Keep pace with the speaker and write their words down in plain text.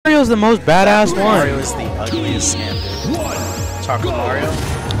Mario's the most badass one. Mario is the ugliest skin, dude. Chocolate Mario.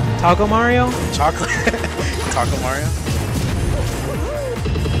 Taco Mario? Chocolate. Taco Mario.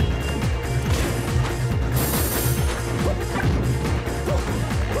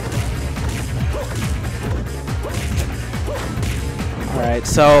 Alright,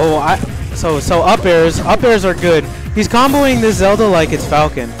 so up airs are good. He's comboing this Zelda like it's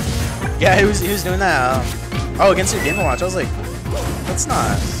Falcon. Yeah, he was doing that. Oh, against your Game & Watch. I was like, that's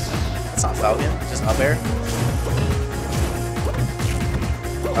not Falcon. Just up air.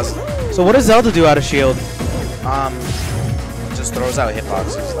 So what does Zelda do out of shield? Just throws out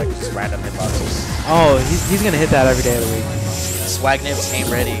hitboxes, like just random hitboxes. Oh, he's gonna hit that every day of the week. Swag Nips ain't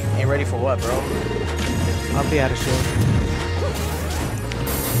ready. Ain't ready for what, bro? I'll be out of shield.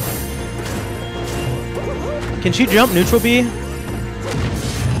 Can she jump neutral B?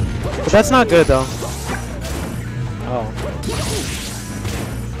 But that's not good though. Oh.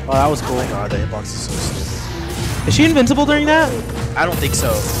 Oh, that was cool. Oh my god, the hitbox is so stupid. Is she invincible during that? I don't think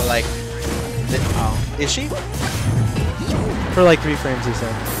so, but like, is she? For like 3 frames, he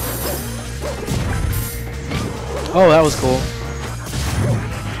said. Oh, that was cool.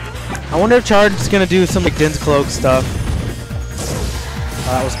 I wonder if Chard's gonna do some like Din's Cloak stuff.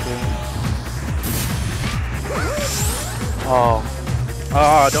 Oh, that was cool. Oh.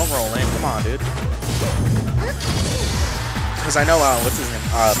 Oh, don't roll in. Come on, dude. Because I know, what's his name?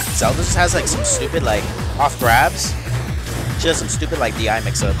 Zelda just has like some stupid like off grabs. She has some stupid like DI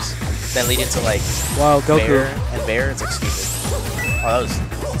mix-ups that lead into like Goku and Bear. It's like stupid. Oh,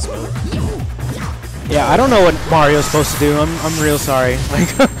 that was smooth. Yeah, I don't know what Mario's supposed to do. I'm real sorry. Like,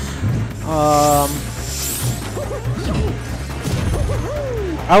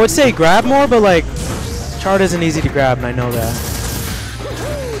 I would say grab more, but like, Chard isn't easy to grab, and I know that.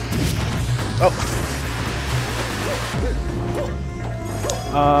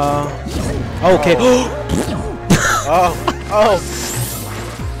 Oh. Okay. Oh. Oh.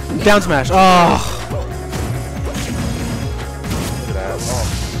 Down smash. Oh. Look at that.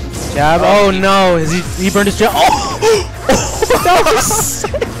 Oh. Jab. Oh no. Is he burned his jab? Oh. That was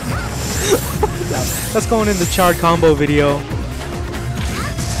sick. That's going in the Chard combo video. Look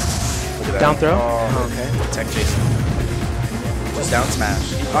at that. Down throw. Oh, okay. Tech chase. Just down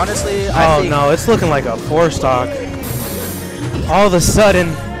smash. Honestly, I think no, it's looking like a 4-stock. All of a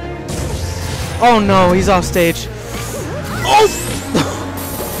sudden. Oh no, he's off stage. Oh!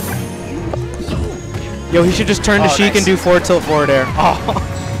 Yo, he should just turn to Sheik and do forward tilt forward air. Oh.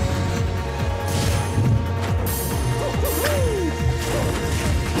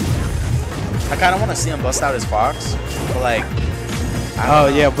 I kind of want to see him bust out his fox, but like. Oh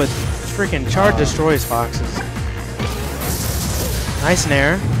yeah, but freaking Chard destroys foxes. Nice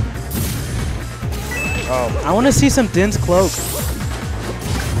nair. Oh. I want to see some Din's Cloak.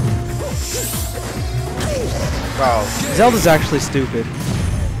 Oh. Zelda's actually stupid.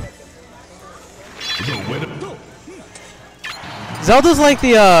 Zelda's like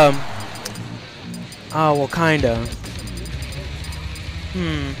the oh, well, kinda.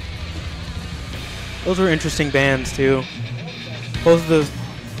 Those were interesting bands too. Both of the.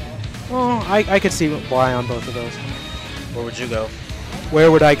 Well, I could see why on both of those. Where would you go? Where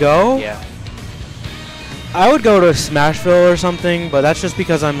would I go? Yeah. I would go to Smashville or something, but that's just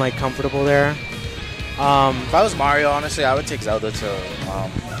because I'm like comfortable there. If I was Mario, honestly, I would take Zelda to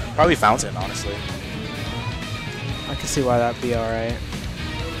probably Fountain, honestly. I can see why that'd be alright.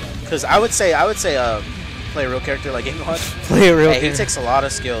 Because I would say play a real character like Game & Watch. Play a real Hey, he character. takes a lot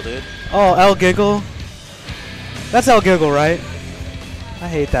of skill, dude. Oh, El Giggle. That's El Giggle, right? I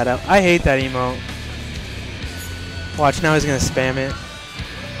hate that. I hate that emote. Watch, now he's gonna spam it.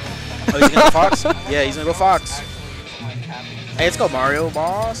 Oh, he's gonna go Fox? Yeah, he's gonna go Fox. Hey, let's go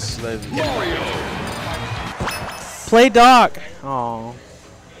MarioBoss. Play Doc. Oh.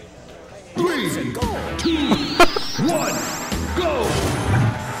 3, 2, 1, go!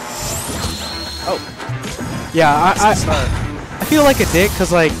 Oh. Yeah, I feel like a dick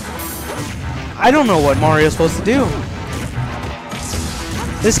because like I don't know what Mario's supposed to do.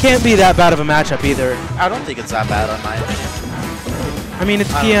 This can't be that bad of a matchup either. I don't think it's that bad on my opinion. I mean,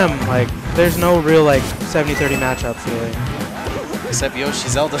 it's PM. Like, there's no real like 70-30 matchups really. Except Yoshi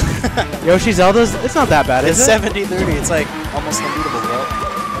Zelda. Yoshi Zelda's, it's not that bad, is It's it? 70-30. It's like almost unbeatable, bro.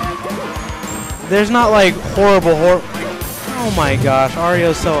 There's not like horrible. Oh my gosh,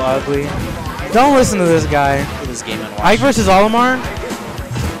 Ario's so ugly. Don't listen to this guy. For this Game & Watch. Ike versus Olimar?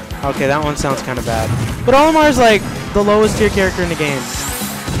 Okay, that one sounds kind of bad. But Olimar's like the lowest tier character in the game.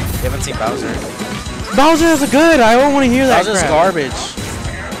 You haven't seen Bowser? Bowser is good. I don't want to hear that Bowser's crap. garbage.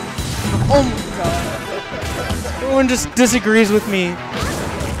 Oh my god. Everyone just disagrees with me.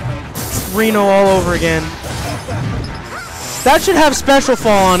 Reno all over again. That should have special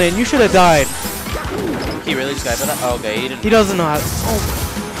fall on it, and you should have died. He really just got that? Oh, okay, he didn't. He doesn't know how to.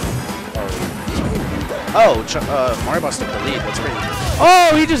 Oh, MarioBoss took the lead. That's great.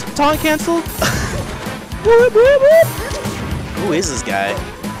 Oh, he just taunt canceled? Who is this guy?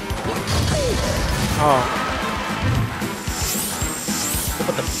 Oh.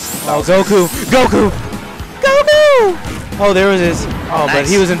 Oh, Goku! Goku! Goku! Oh, there was his. Oh, nice. but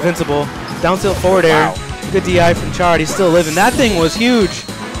he was invincible. Down tilt forward air. Wow. Good DI from Chard. He's still living. That thing was huge.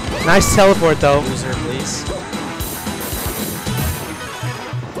 Nice teleport, though. Loser, please.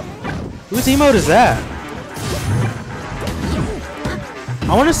 Whose emote is that?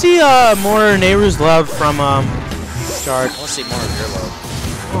 I want to see more Nehru's love from Chard. I want to see more of your love.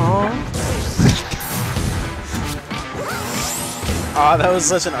 Aww. Aw, that was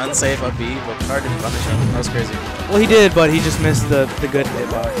such an unsafe up B, but Chard didn't punish him. That was crazy. Well, he did, but he just missed the good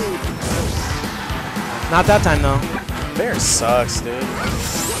hitbox. Not that time, though. Bear sucks, dude.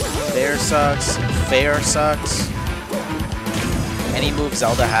 Bear sucks. Fair sucks. Any move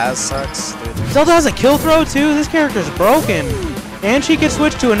Zelda has sucks, dude. Zelda has a kill throw, too. This character's broken. And she can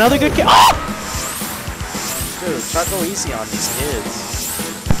switch to another good kill. Oh! Dude, try to go easy on these kids.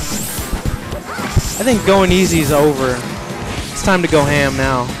 I think going easy is over. It's time to go ham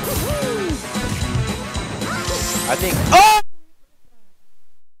now. I think. Oh!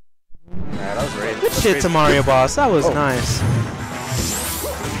 Yeah, that was great. Good shit to MarioBoss. That was nice.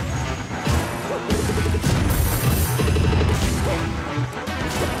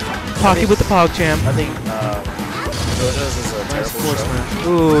 Pocky with the PogChamp. I think JoJo's is a terrible show.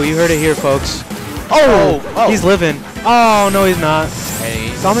 Ooh, you heard it here, folks. Oh! He's living. Oh, no, he's not.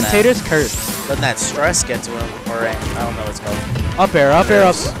 Hey, Commentator's cursed. Letting that stress get to him. Or I don't know what it's called. Up air, up air,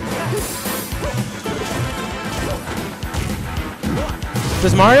 up.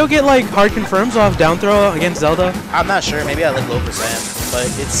 Does Mario get like hard confirms off down throw against Zelda? I'm not sure. Maybe at like low percent. But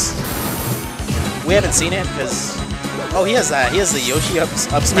it's. We haven't seen it because. Oh, he has that. He has the Yoshi up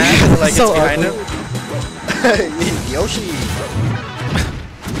smash. Like So it's behind ugly. him. Yoshi.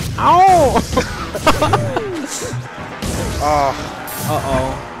 Ow! Oh.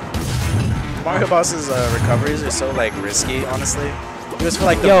 Uh-oh. MarioBoss's recoveries are so like risky, honestly. He was for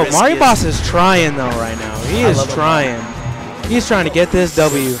like the Yo, riskiest. MarioBoss is trying though right now. He is trying. He's trying to get this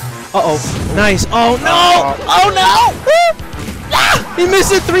W. Uh-oh. Nice. Oh no! Oh no! Ah! He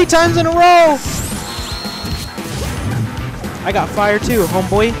missed it 3 times in a row! I got fire too,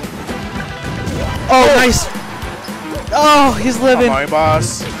 homeboy. Oh, nice! Oh, he's living.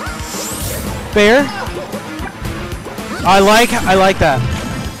 MarioBoss. Bear. I like that.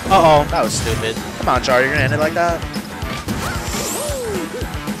 Uh-oh. That was stupid. Come on, Chard, you're gonna end it like that?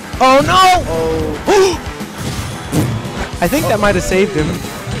 Oh no! Oh. I think that might have saved him.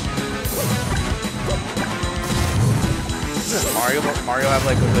 Doesn't Mario have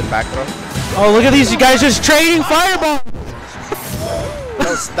like a good back throw? Oh, look at these guys just trading fireball!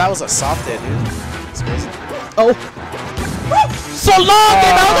 That was a soft hit, dude. That's crazy. Oh. So long,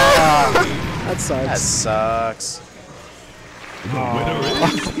 That sucks. That sucks.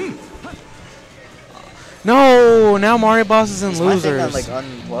 No, now MarioBoss is in Is my thing losers. on, like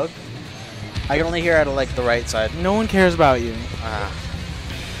unplugged? I can only hear out of like the right side. No one cares about you.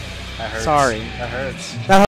 That hurts. Sorry. That hurts. That